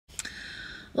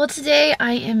Well, today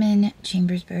I am in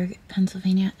Chambersburg,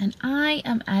 Pennsylvania, and I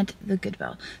am at the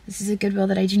Goodwill. This is a Goodwill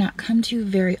that I do not come to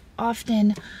very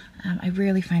often. I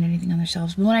rarely find anything on their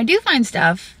shelves, but when I do find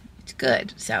stuff, it's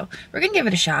good. So we're gonna give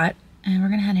it a shot, and we're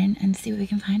gonna head in and see what we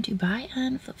can find to buy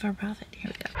and flip for a profit.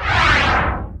 Here we go.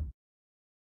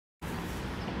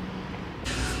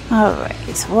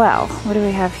 Alright, well, what do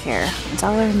we have here?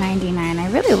 $1.99.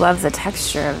 I really love the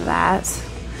texture of that.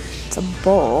 It's a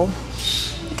bowl.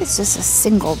 I think it's just a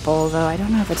single bowl though. I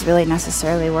don't know if it's really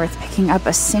necessarily worth picking up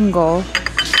a single.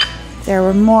 If there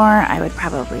were more, I would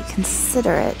probably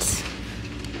consider it.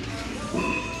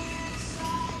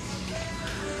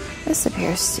 This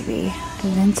appears to be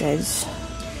vintage.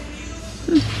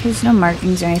 There's no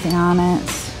markings or anything on it.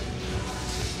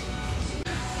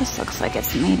 This looks like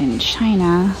it's made in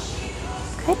China.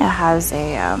 Kinda has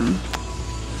a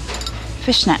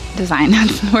fishnet design,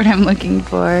 that's the word I'm looking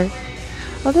for.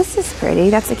 Well, this is pretty.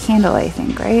 That's a candle, I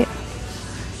think, right?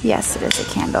 Yes, it is a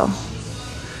candle.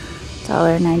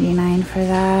 $1.99 for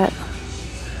that.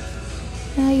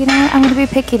 You know what? I'm going to be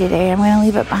picky today. I'm going to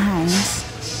leave it behind.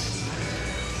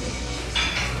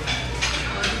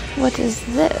 What is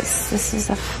this? This is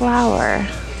a flower.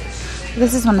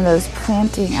 This is one of those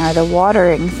planting, or the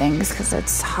watering things, because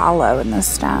it's hollow in the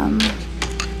stem.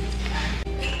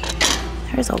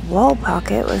 There's a wall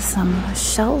pocket with some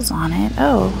shells on it.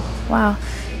 Oh, wow.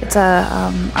 It's a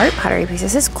art pottery piece.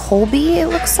 Is this Colby? It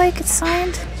looks like it's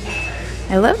signed.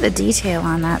 I love the detail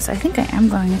on that, so I think I am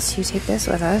going to take this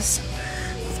with us.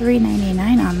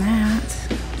 $3.99 on that.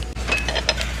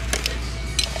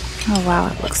 Oh, wow.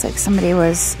 It looks like somebody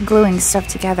was gluing stuff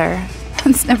together.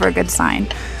 That's never a good sign.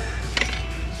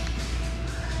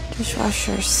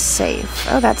 Dishwasher safe.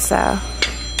 Oh, that's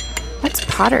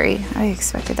pottery. I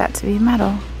expected that to be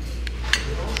metal.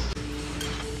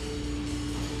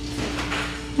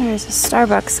 There's a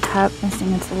Starbucks cup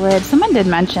missing its lid. Someone did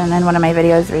mention in one of my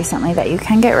videos recently that you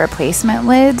can get replacement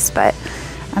lids, but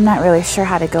I'm not really sure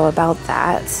how to go about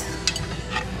that.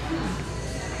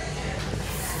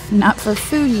 Not for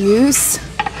food use.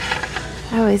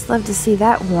 I always love to see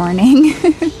that warning.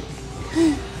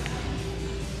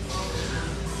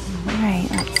 Alright,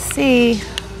 let's see.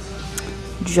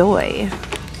 Joy.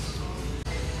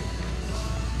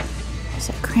 There's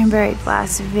a cranberry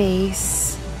glass vase.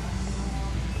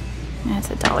 That's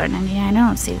 $1.99. I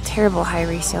don't see a terrible high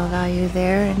resale value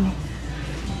there. And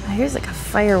here's like a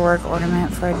firework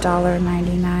ornament for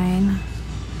 $1.99.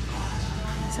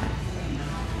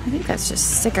 I think that's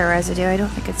just sticker residue. I don't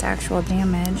think it's actual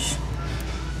damage.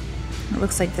 It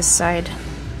looks like this side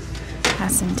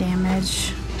has some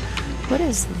damage. What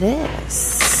is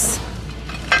this?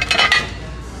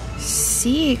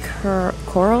 Sea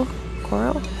coral?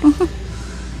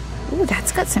 Ooh,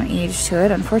 that's got some age to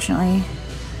it. Unfortunately,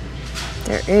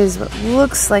 there is what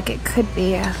looks like it could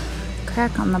be a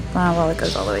crack on the well, it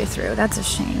goes all the way through. That's a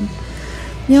shame.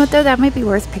 You know what though? That might be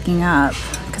worth picking up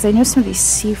because I know some of these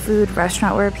seafood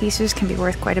restaurant wear pieces can be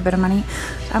worth quite a bit of money.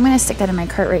 So I'm going to stick that in my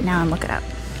cart right now and look it up.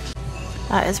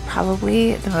 That is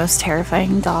probably the most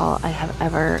terrifying doll I have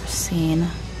ever seen.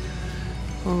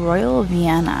 Royal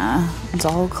Vienna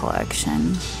doll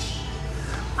collection.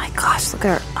 My gosh, look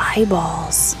at her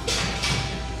eyeballs.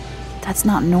 That's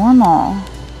not normal.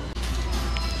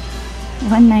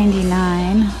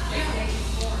 $1.99.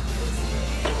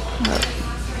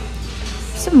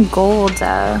 Some gold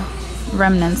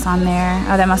remnants on there.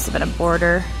 Oh, that must have been a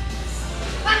border.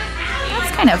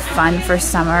 That's kind of fun for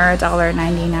summer.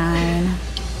 $1.99.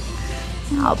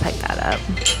 I'll pick that up.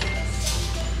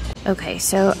 Okay,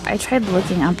 so I tried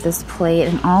looking up this plate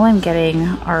and all I'm getting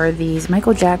are these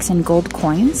Michael Jackson gold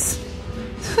coins.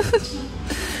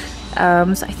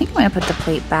 So I think I'm going to put the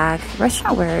plate back.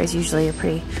 Restaurant wear is usually a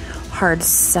pretty hard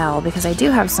sell because I do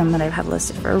have some that I've had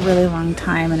listed for a really long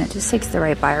time and it just takes the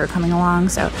right buyer coming along.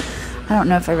 So I don't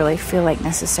know if I really feel like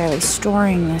necessarily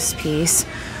storing this piece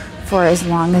for as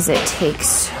long as it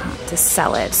takes to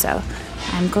sell it. So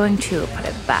I'm going to put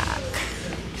it back.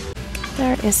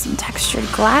 There is some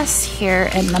textured glass here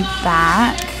in the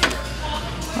back.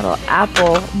 Little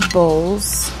apple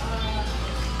bowls.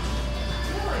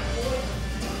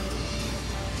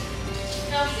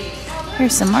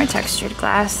 Here's some more textured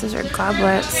glass. Those are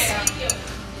goblets.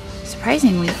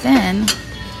 Surprisingly thin.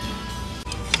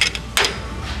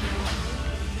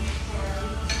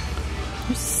 There's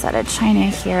a set of china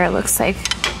here. It looks like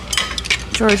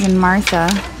George and Martha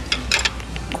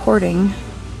courting.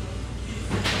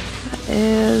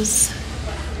 Is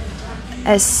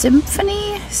a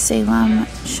symphony, Salem,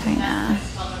 China.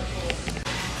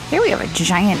 Here we have a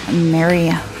giant Mary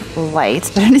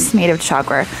light, but it is made of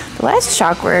chalkware. The last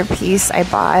chalkware piece I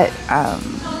bought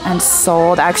and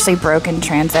sold actually broke in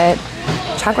transit.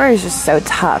 Chalkware is just so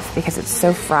tough because it's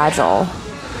so fragile.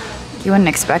 You wouldn't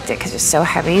expect it because it's so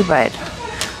heavy, but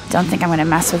don't think I'm going to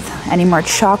mess with any more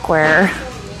chalkware.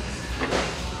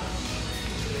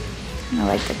 I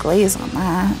like the glaze on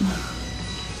that.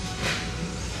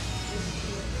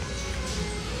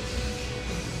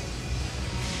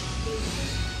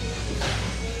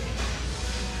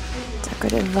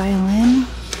 Decorative violin.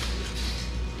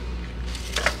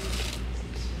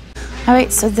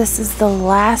 Alright, so this is the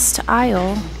last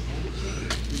aisle,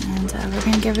 and we're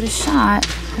going to give it a shot. I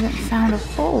haven't found a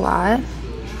whole lot.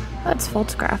 Oh, it's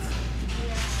photograph.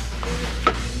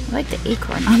 I like the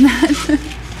acorn on that.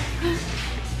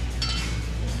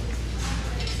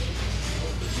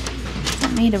 Is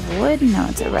it made of wood? No,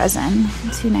 it's a resin.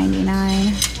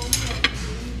 $2.99.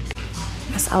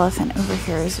 This elephant over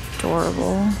here is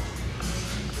adorable.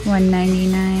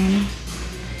 $1.99.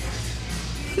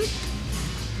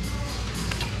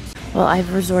 Well,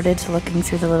 I've resorted to looking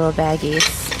through the little baggies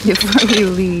before we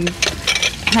leave.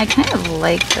 And I kind of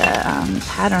like the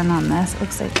pattern on this. It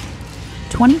looks like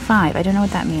 25. I don't know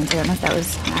what that means. I don't know if that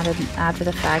was added after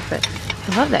the fact, but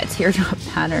I love that teardrop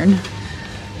pattern.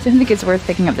 I don't think it's worth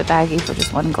picking up the baggie for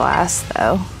just one glass,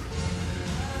 though.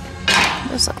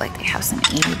 Those look like they have some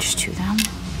age to them.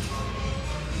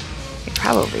 They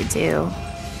probably do.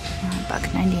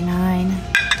 $1.99.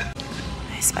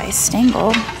 Nice by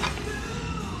Stengel.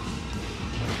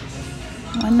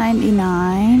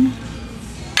 $1.99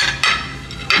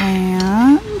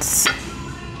 and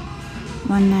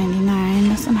 $1.99.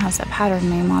 This one has a pattern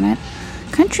name on it.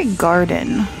 Country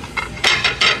Garden.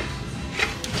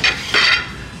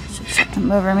 Should check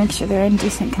them over, make sure they're in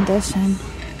decent condition.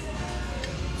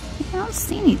 I don't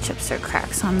see any chips or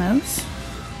cracks on those.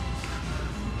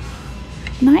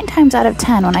 9 times out of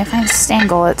 10, when I find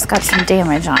Stengel, it's got some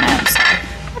damage on it. So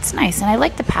that's nice, and I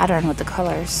like the pattern with the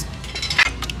colors.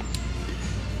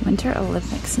 Winter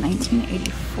Olympics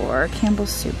 1984 Campbell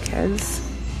Soup Kids.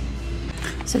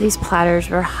 So these platters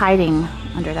were hiding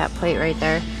under that plate right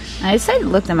there. And I decided to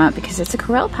look them up because it's a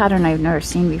Corel pattern I've never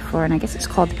seen before, and I guess it's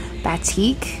called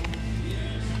batik.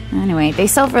 Anyway, they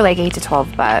sell for like $8 to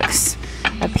 $12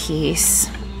 a piece.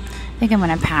 I think I'm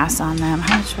gonna pass on them.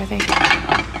 How much were they?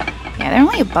 Yeah, they're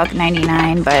only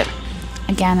 $1.99, but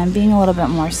again, I'm being a little bit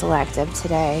more selective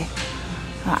today.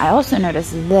 I also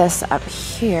noticed this up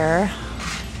here.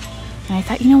 And I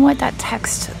thought, you know what, that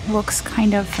text looks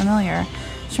kind of familiar.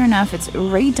 Sure enough, it's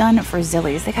redone for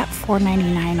Zillies. They got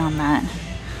 $4.99 on that.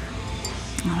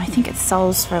 I think it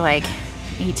sells for like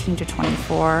 $18 to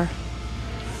 $24.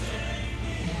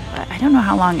 But I don't know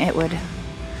how long it would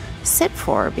sit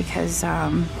for because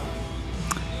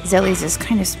Zillies is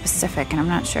kind of specific and I'm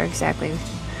not sure exactly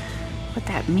what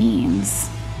that means.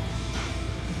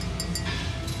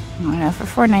 I don't know, for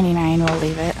 $4.99 we'll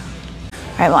leave it.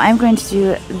 Alright, well, I'm going to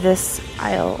do this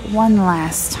aisle one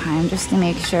last time just to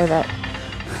make sure that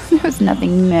there was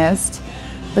nothing missed.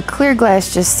 The clear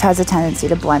glass just has a tendency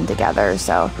to blend together,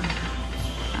 so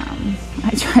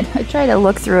I try to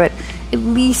look through it at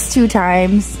least 2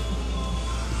 times.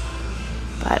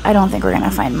 But I don't think we're going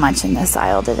to find much in this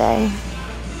aisle today.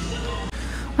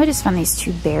 I just found these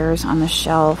 2 bears on the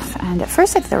shelf, and at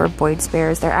first I thought they were Boyd's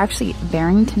bears. They're actually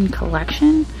Barrington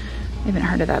Collection. I haven't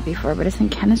heard of that before, but it's in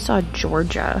Kennesaw,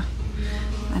 Georgia.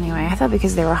 Anyway, I thought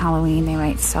because they were Halloween, they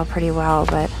might sell pretty well,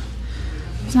 but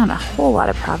there's not a whole lot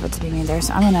of profit to be made there,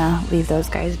 so I'm gonna leave those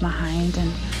guys behind,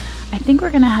 and I think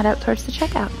we're gonna head out towards the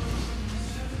checkout.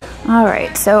 All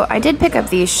right, so I did pick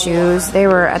up these shoes. They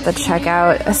were at the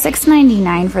checkout, a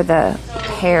 $6.99 for the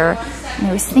pair, and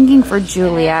I was thinking for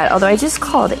Juliet, although I just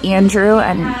called Andrew,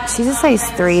 and she's a size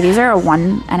 3. These are a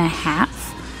 1.5.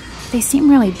 They seem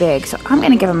really big, so I'm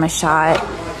gonna give them a shot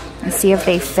and see if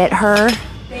they fit her.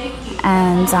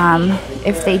 And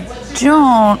if they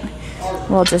don't,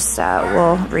 we'll just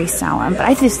we'll resell them. But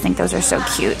I just think those are so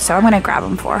cute, so I'm gonna grab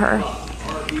them for her.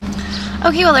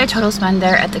 Okay, well, our total spend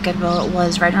there at the Goodwill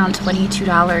was right around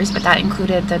 $22, but that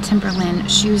included the Timberland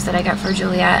shoes that I got for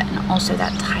Juliet and also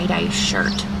that tie-dye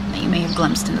shirt that you may have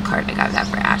glimpsed in the cart. I got that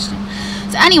for Ashton.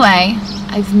 So anyway,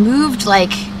 I've moved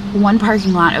like 1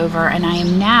 parking lot over, and I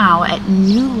am now at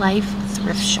New Life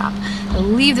Thrift Shop. I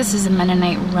believe this is a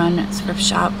Mennonite-run thrift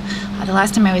shop. The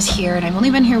last time I was here, and I've only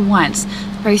been here once,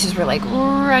 the prices were like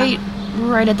right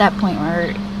at that point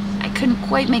where I couldn't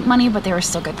quite make money, but they were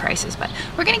still good prices. But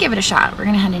we're gonna give it a shot. We're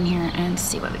gonna head in here and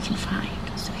see what we can find.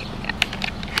 So here we go.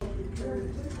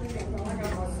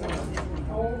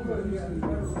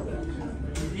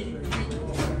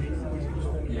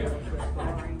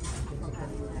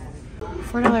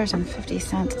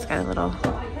 $4.50. It's got a little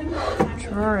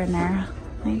drawer in there.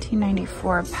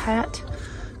 1994 Pat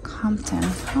Compton.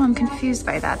 Oh, I'm confused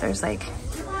by that. There's like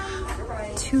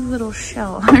two little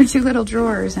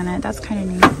drawers in it. That's kind of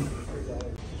neat.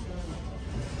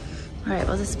 All right,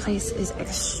 well, this place is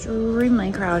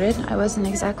extremely crowded. I wasn't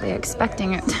exactly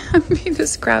expecting it to be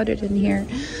this crowded in here.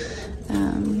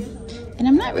 And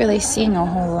I'm not really seeing a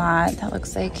whole lot. That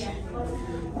looks like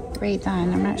Ray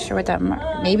Dunn. I'm not sure what that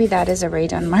maybe that is a Ray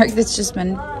Dunn mark that's just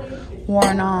been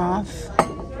worn off.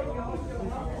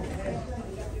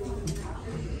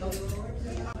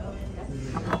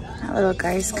 That little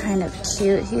guy's kind of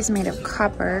cute. He's made of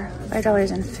copper.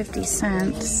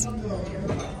 $5.50.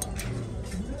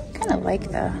 Kind of like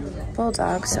the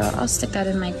bulldog, so I'll stick that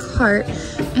in my cart.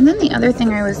 And then the other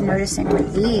thing I was noticing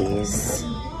with these,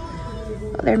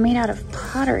 well, they're made out of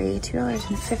pottery.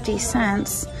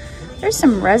 $2.50. There's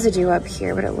some residue up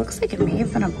here, but it looks like it may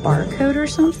have been a barcode or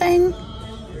something.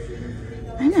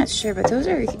 I'm not sure, but those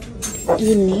are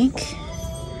unique.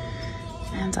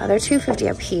 And they're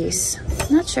 $2.50 a piece.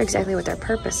 I'm not sure exactly what their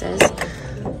purpose is, but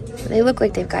they look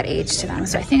like they've got age to them,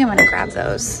 so I think I'm gonna grab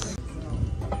those.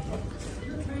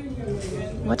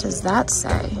 What does that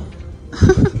say?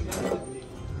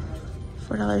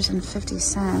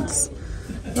 $4.50.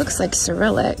 Looks like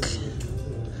Cyrillic.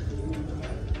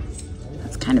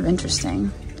 That's kind of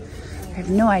interesting. I have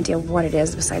no idea what it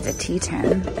is besides a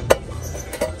T10.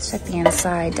 Let's check the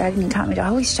inside. Dagny taught me to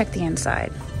always check the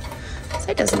inside.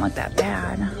 It doesn't look that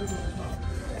bad.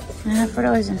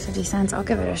 $4.50. I'll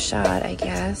give it a shot, I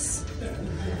guess,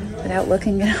 without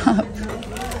looking it up.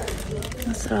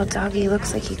 This little doggy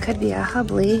looks like he could be a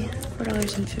Hubley.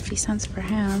 $4.50 for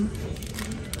him.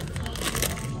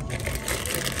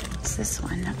 What's this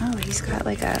one? Oh, he's got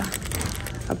like a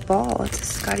ball. It's a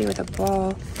Scotty with a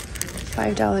ball.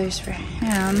 $5 for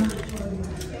him.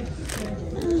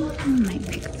 I might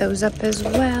pick those up as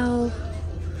well.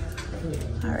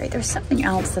 All right, there's something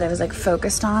else that I was like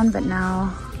focused on, but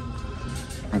now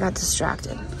I got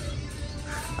distracted.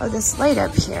 Oh, this light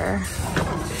up here.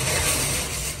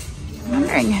 I'm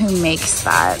wondering who makes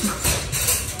that.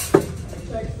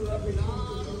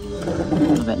 A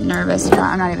little bit nervous. You know,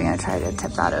 I'm not even gonna try to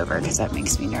tip that over because that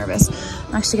makes me nervous.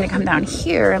 I'm actually gonna come down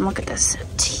here and look at this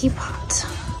teapot.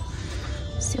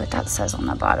 See what that says on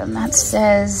the bottom. That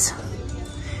says,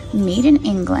 made in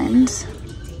England.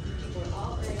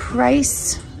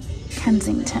 Price,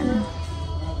 Kensington.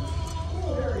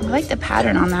 I like the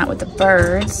pattern on that with the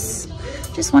birds.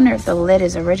 Just wonder if the lid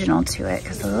is original to it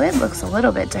because the lid looks a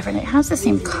little bit different. It has the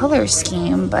same color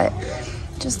scheme, but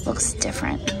it just looks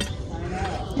different.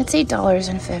 It's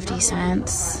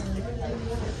 $8.50.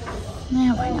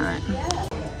 Yeah, why not?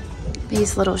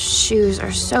 These little shoes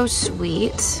are so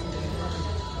sweet.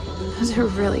 Those are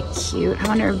really cute. I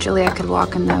wonder if Julia could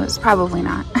walk in those. Probably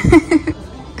not.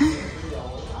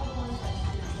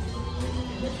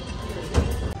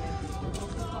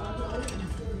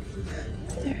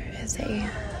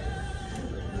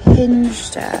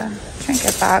 Hinged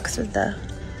trinket box with the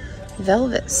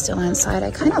velvet still inside. I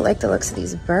kind of like the looks of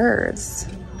these birds.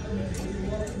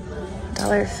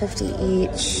 $1.50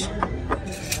 each.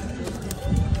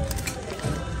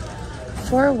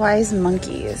 4 wise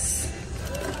monkeys.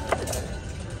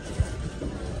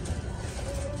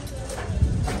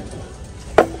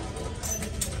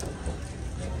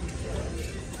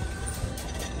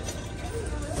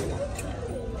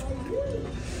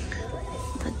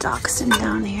 Dachshund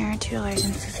down here,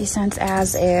 $2.50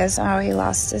 as is. Oh, he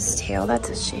lost his tail. That's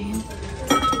a shame.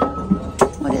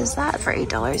 What is that for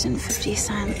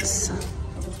 $8.50?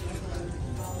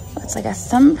 It's like a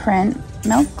thumbprint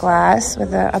milk glass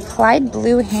with an applied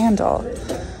blue handle.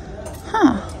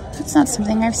 Huh, that's not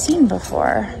something I've seen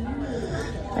before.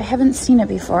 If I haven't seen it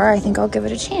before, I think I'll give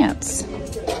it a chance.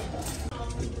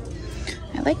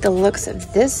 I like the looks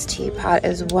of this teapot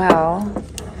as well.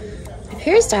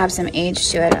 Appears to have some age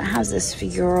to it. It has this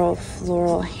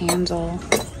floral handle.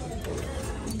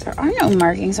 There are no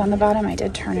markings on the bottom. I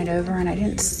did turn it over and I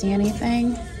didn't see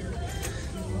anything,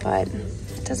 but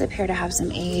it does appear to have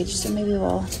some age, so maybe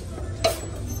we'll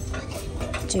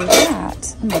do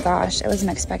that. Oh my gosh, I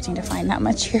wasn't expecting to find that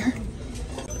much here.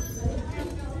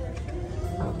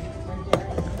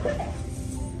 A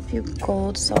few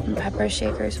gold salt and pepper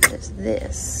shakers. What is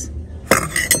this?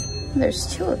 There's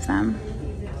 2 of them.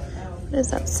 What does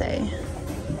that say?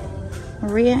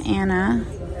 Maria Anna.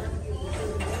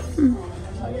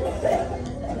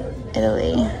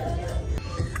 Italy.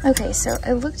 Okay, so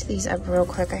I looked these up real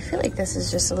quick. I feel like this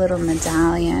is just a little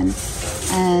medallion.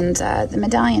 And the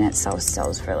medallion itself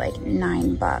sells for like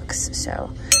 $9.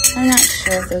 So I'm not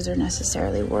sure if those are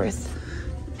necessarily worth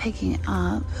picking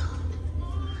up.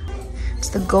 It's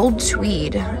the gold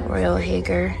tweed Royal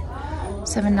Hager,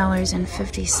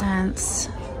 $7.50.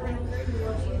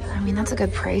 I mean, that's a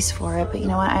good price for it, but you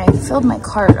know what? I filled my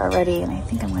cart already, and I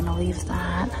think I'm going to leave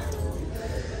that.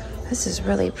 This is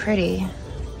really pretty.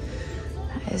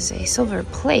 That is a silver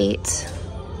plate.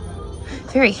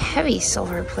 Very heavy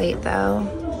silver plate,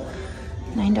 though.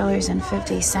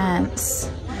 $9.50.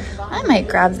 I might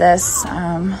grab this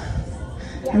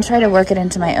and try to work it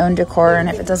into my own decor, and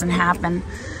if it doesn't happen,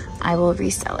 I will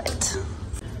resell it.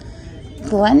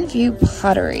 Glenview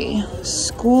Pottery.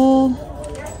 School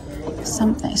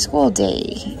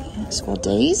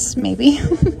days, maybe.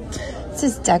 This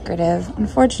is decorative.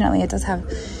 Unfortunately, it does have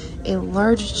a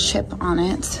large chip on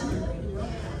it,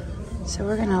 so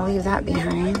we're gonna leave that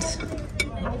behind.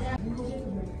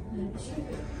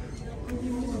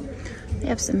 They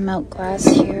have some milk glass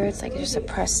here. It's like just a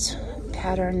pressed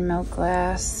pattern milk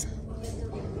glass.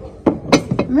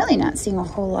 I'm really not seeing a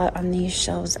whole lot on these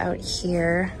shelves out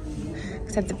here,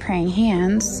 except the praying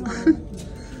hands.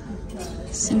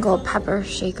 Single pepper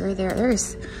shaker there.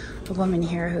 There's a woman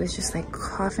here who is just like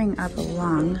coughing up a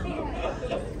lung.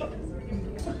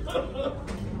 Oh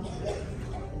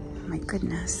my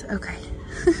goodness. Okay.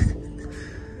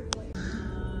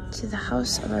 To the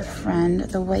house of a friend.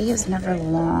 The way is never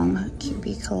long.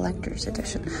 QB Collector's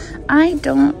Edition. I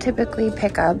don't typically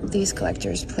pick up these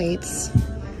collector's plates.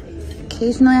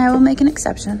 Occasionally I will make an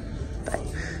exception, but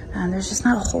there's just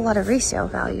not a whole lot of resale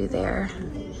value there,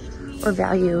 or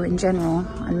value in general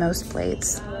on most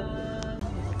plates.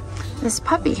 This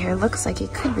puppy here looks like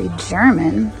it could be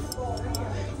German.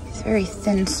 It's very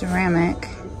thin ceramic.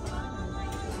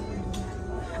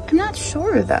 I'm not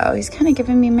sure though. He's kind of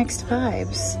giving me mixed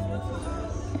vibes.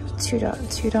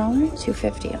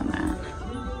 $2.50 on that.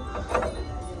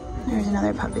 There's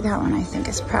another puppy. That one I think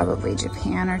is probably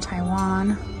Japan or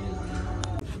Taiwan.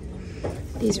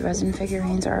 These resin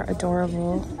figurines are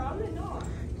adorable.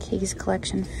 Kay's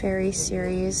Collection Fairy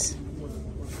Series.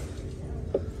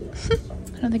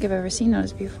 I don't think I've ever seen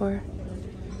those before.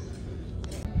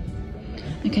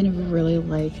 I kind of really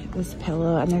like this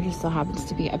pillow, and there just so happens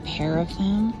to be a pair of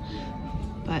them.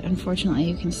 But unfortunately,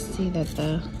 you can see that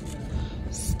the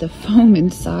foam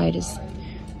inside is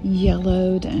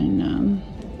yellowed and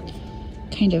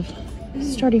kind of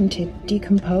starting to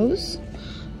decompose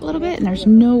a little bit, and there's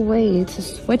no way to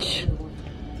switch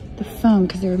the foam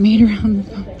because they were made around the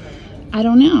foam. I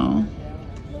don't know.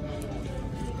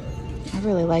 I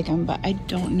really like them, but I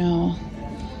don't know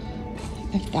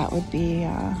if that would be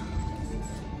a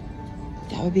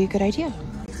good idea.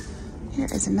 Here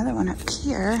is another one up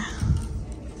here.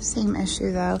 Same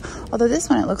issue though. Although this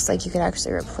one, it looks like you could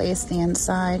actually replace the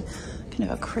inside. Kind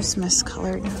of a Christmas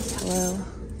colored pillow.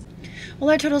 Well,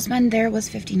 our total spend there was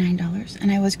 $59,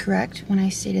 and I was correct when I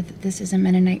stated that this is a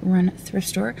Mennonite-run thrift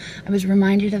store. I was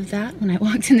reminded of that when I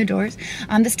walked in the doors.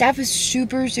 The staff is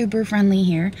super, super friendly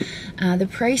here. The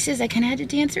prices, I kind of had to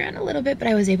dance around a little bit, but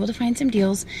I was able to find some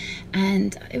deals,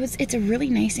 and it's a really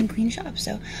nice and clean shop,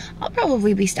 so I'll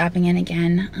probably be stopping in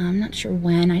again. I'm not sure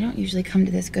when. I don't usually come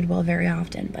to this Goodwill very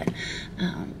often, but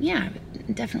yeah,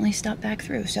 definitely stop back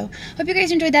through. So hope you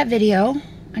guys enjoyed that video.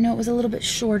 I know it was a little bit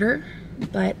shorter,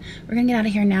 but we're gonna get out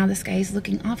of here now. The sky is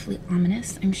looking awfully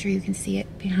ominous. I'm sure you can see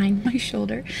it behind my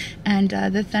shoulder, and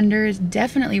the thunder is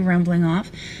definitely rumbling off,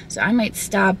 so I might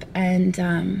stop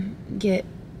and get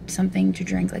something to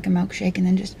drink, like a milkshake, and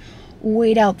then just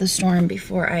wait out the storm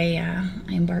before I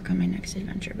embark on my next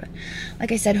adventure. But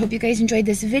like I said, hope you guys enjoyed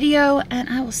this video, and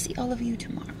I will see all of you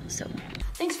tomorrow. So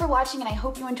thanks for watching, and I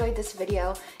hope you enjoyed this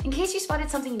video. In case you spotted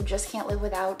something you just can't live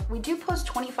without, we do post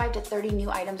 25 to 30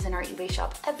 new items in our eBay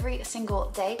shop every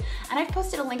single day, and I've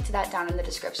posted a link to that down in the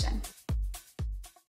description.